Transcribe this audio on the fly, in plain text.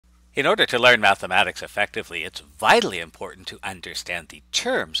In order to learn mathematics effectively, it's vitally important to understand the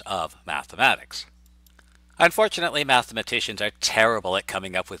terms of mathematics. Unfortunately, mathematicians are terrible at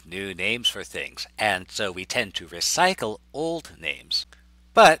coming up with new names for things, and so we tend to recycle old names.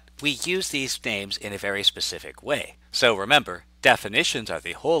 But we use these names in a very specific way. So remember, definitions are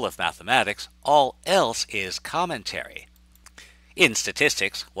the whole of mathematics, all else is commentary. In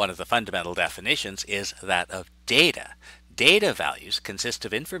statistics, one of the fundamental definitions is that of data. Data values consist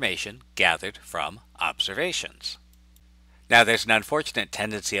of information gathered from observations. Now, there's an unfortunate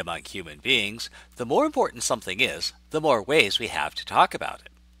tendency among human beings: the more important something is, the more ways we have to talk about it.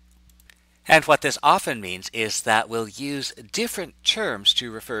 And what this often means is that we'll use different terms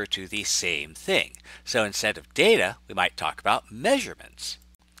to refer to the same thing. So instead of data, we might talk about measurements.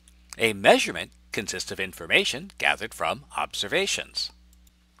 A measurement consists of information gathered from observations.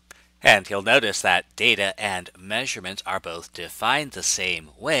 And you'll notice that data and measurements are both defined the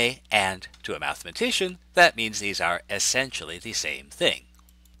same way, and to a mathematician, that means these are essentially the same thing.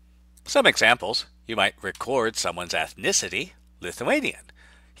 Some examples: you might record someone's ethnicity, Lithuanian.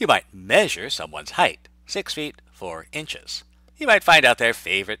 You might measure someone's height, 6 feet 4 inches. You might find out their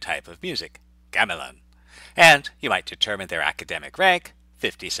favorite type of music, gamelan. And you might determine their academic rank,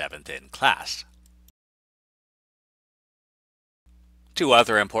 57th in class. Two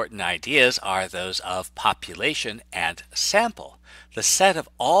other important ideas are those of population and sample. The set of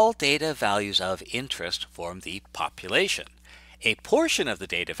all data values of interest form the population. A portion of the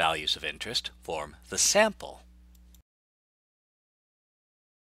data values of interest form the sample.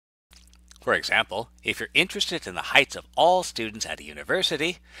 For example, if you're interested in the heights of all students at a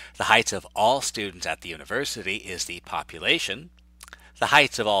university, the heights of all students at the university is the population. The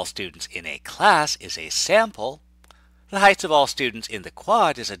heights of all students in a class is a sample. The heights of all students in the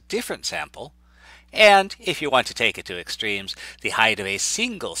quad is a different sample. And if you want to take it to extremes, the height of a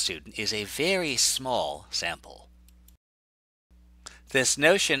single student is a very small sample. This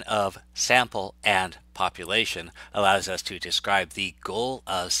notion of sample and population allows us to describe the goal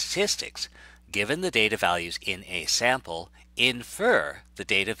of statistics. Given the data values in a sample, infer the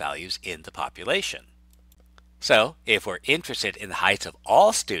data values in the population. So, if we're interested in the heights of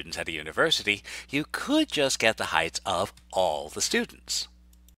all students at a university, you could just get the heights of all the students.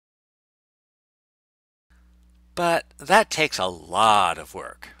 But that takes a lot of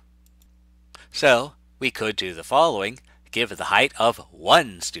work. So, we could do the following. Give the height of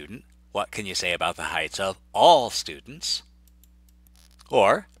one student. What can you say about the heights of all students?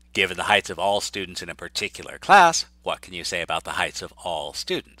 Or, given the heights of all students in a particular class, what can you say about the heights of all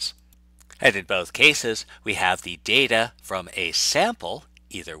students? And in both cases, we have the data from a sample,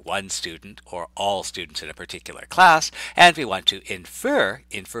 either one student or all students in a particular class, and we want to infer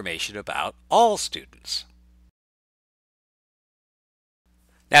information about all students.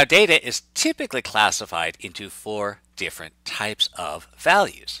 Now, data is typically classified into 4 different types of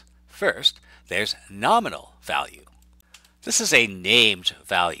values. First, there's nominal value. This is a named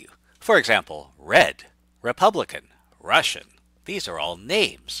value. For example, red, Republican, Russian. These are all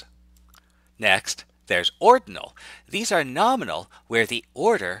names. Next, there's ordinal. These are nominal where the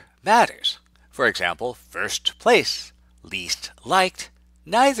order matters. For example, first place, least liked,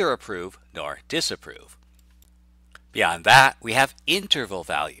 neither approve nor disapprove. Beyond that, we have interval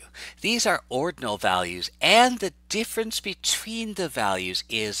value. These are ordinal values, and the difference between the values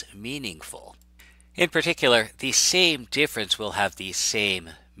is meaningful. In particular, the same difference will have the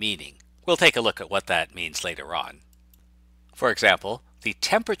same meaning. We'll take a look at what that means later on. For example, the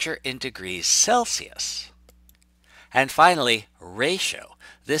temperature in degrees Celsius. And finally, ratio.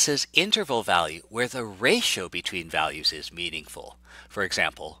 This is interval value where the ratio between values is meaningful. For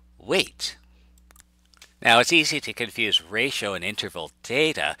example, weight. Now, it's easy to confuse ratio and interval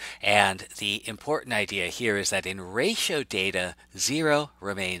data, and the important idea here is that in ratio data, 0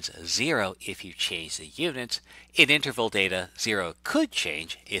 remains 0 if you change the units. In interval data, 0 could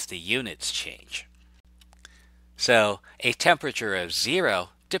change if the units change. So, a temperature of 0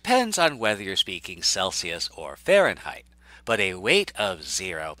 depends on whether you're speaking Celsius or Fahrenheit, but a weight of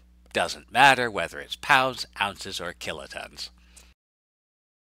 0 doesn't matter whether it's pounds, ounces, or kilotons.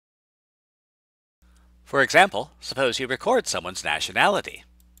 For example, suppose you record someone's nationality.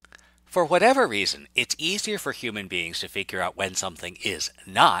 For whatever reason, it's easier for human beings to figure out when something is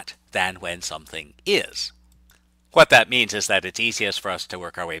not than when something is. What that means is that it's easiest for us to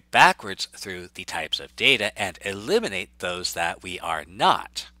work our way backwards through the types of data and eliminate those that we are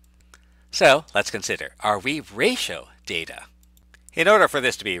not. So let's consider, are we ratio data? In order for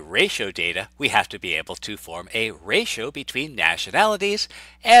this to be ratio data, we have to be able to form a ratio between nationalities,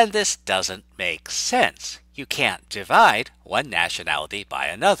 and this doesn't make sense. You can't divide one nationality by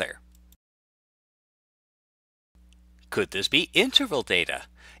another. Could this be interval data?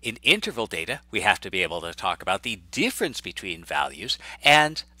 In interval data, we have to be able to talk about the difference between values,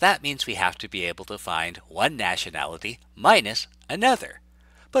 and that means we have to be able to find one nationality minus another.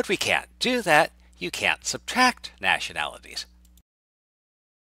 But we can't do that. You can't subtract nationalities.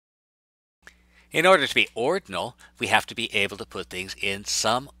 In order to be ordinal, we have to be able to put things in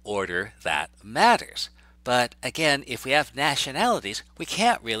some order that matters. But again, if we have nationalities, we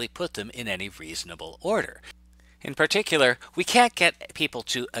can't really put them in any reasonable order. In particular, we can't get people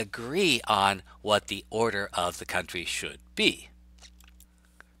to agree on what the order of the country should be.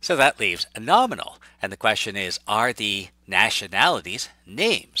 So that leaves a nominal, and the question is, are the nationalities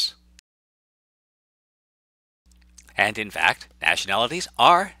names? And in fact, nationalities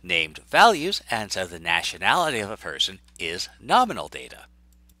are named values, and so the nationality of a person is nominal data.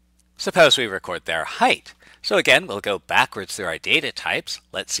 Suppose we record their height. So again, we'll go backwards through our data types.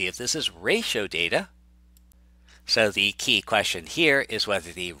 Let's see if this is ratio data. So the key question here is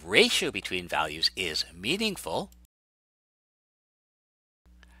whether the ratio between values is meaningful.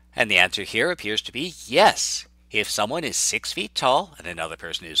 And the answer here appears to be yes. If someone is 6 feet tall and another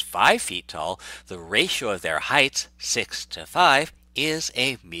person is 5 feet tall, the ratio of their heights, 6 to 5, is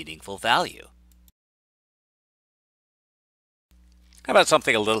a meaningful value. How about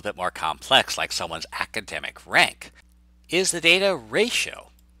something a little bit more complex, like someone's academic rank? Is the data ratio?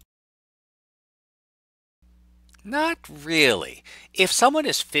 Not really. If someone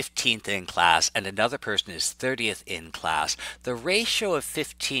is 15th in class and another person is 30th in class, the ratio of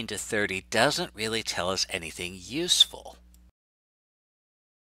 15 to 30 doesn't really tell us anything useful.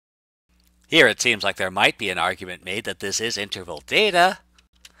 Here it seems like there might be an argument made that this is interval data,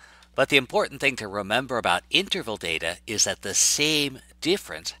 but the important thing to remember about interval data is that the same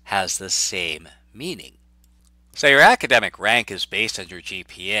difference has the same meaning. So your academic rank is based on your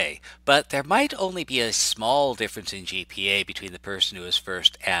GPA, but there might only be a small difference in GPA between the person who is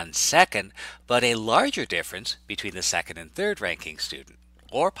first and second, but a larger difference between the second and third ranking student,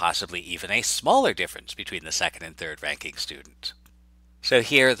 or possibly even a smaller difference between the second and third ranking student. So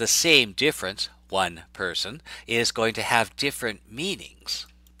here the same difference, one person, is going to have different meanings.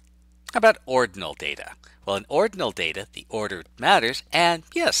 How about ordinal data? Well, in ordinal data, the order matters, and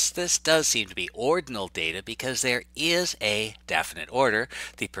yes, this does seem to be ordinal data because there is a definite order.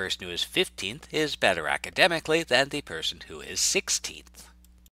 The person who is 15th is better academically than the person who is 16th.